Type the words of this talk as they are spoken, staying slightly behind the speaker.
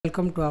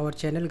Welcome to our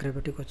channel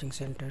Gravity Coaching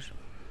Center.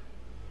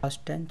 Class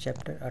 10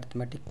 chapter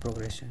Arithmetic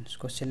Progressions.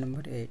 Question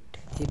number 8.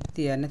 If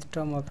the nth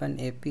term of an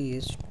AP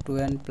is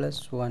 2n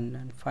plus 1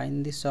 and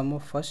find the sum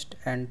of first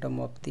n term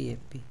of the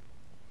AP.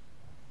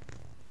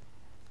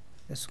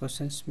 इस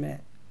question में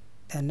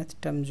nth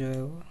term जो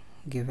है वो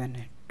given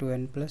है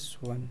 2n plus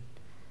 1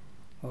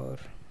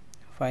 और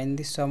find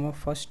the sum of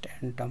first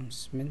n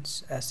terms means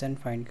Sn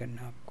find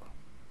करना आपको.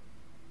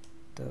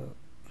 तो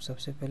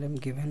सबसे पहले हम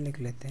given लिख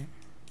लेते हैं.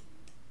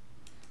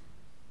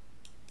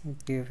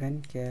 गिवन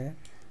क्या है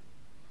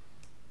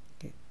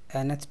कि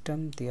nth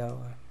टर्म दिया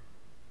हुआ है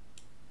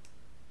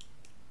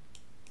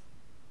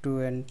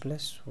 2n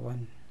plus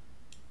 1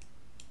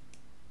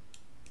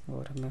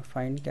 और हमें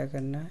फाइंड क्या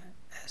करना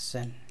है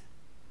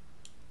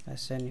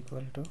Sn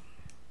इक्वल टू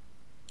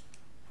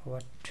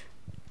व्हाट.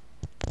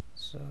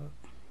 सो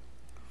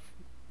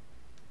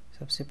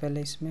सबसे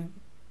पहले इसमें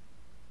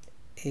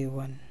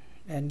a1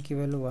 n की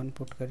वैल्यू 1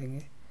 पुट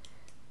करेंगे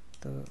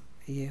तो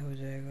ये हो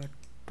जाएगा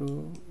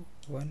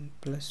 1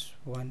 plus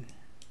 1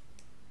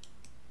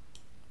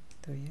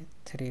 तो ये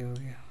 3 हो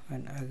गया.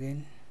 And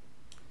again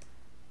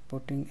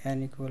putting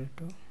n equal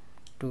to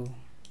 2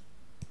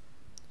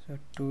 so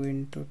 2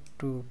 into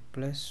 2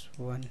 plus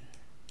 1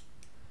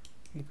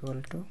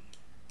 equal to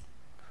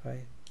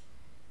 5.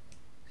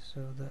 So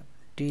the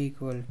t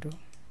equal to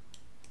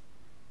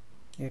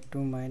a2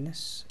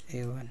 minus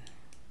a1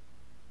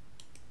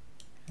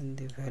 and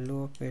the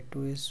value of a2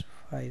 is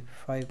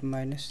 5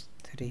 minus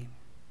 3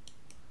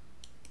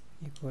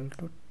 equal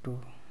to 2.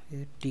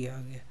 ये टी आ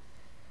गया.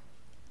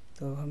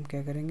 तो हम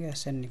क्या करेंगे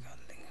Sn निकाल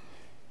देंगे.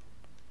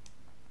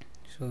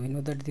 So we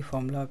know that the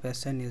formula of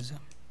Sn is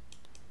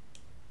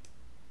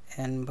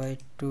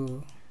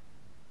n/2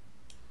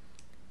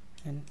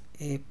 and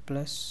a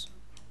plus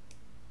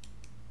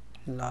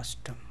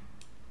last term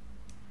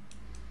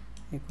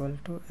equal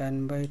to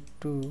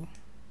n/2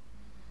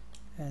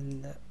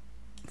 and the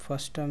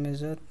first term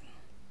is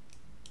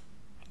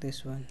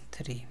this one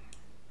 3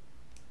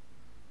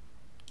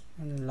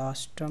 and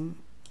last term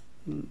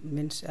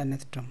means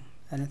nth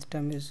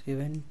term is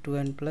given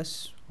 2n plus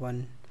 1.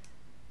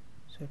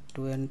 So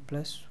 2n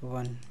plus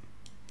 1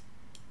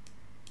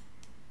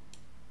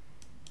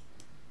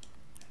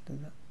 to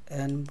the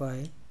n by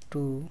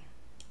 2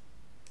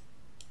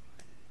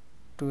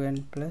 2n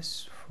plus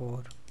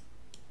 4.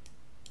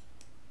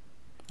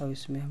 अब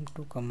इसमें हम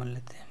 2 common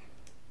लेते हैं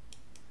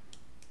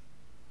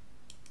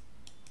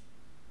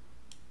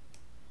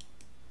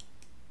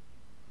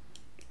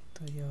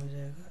तो ये हो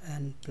जाएगा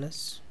n plus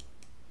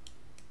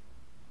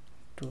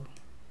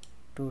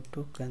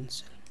 2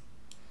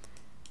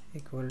 cancel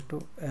equal to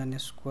n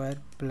square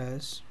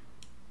plus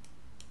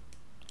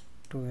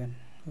 2n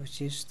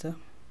which is the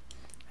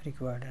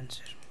required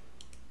answer.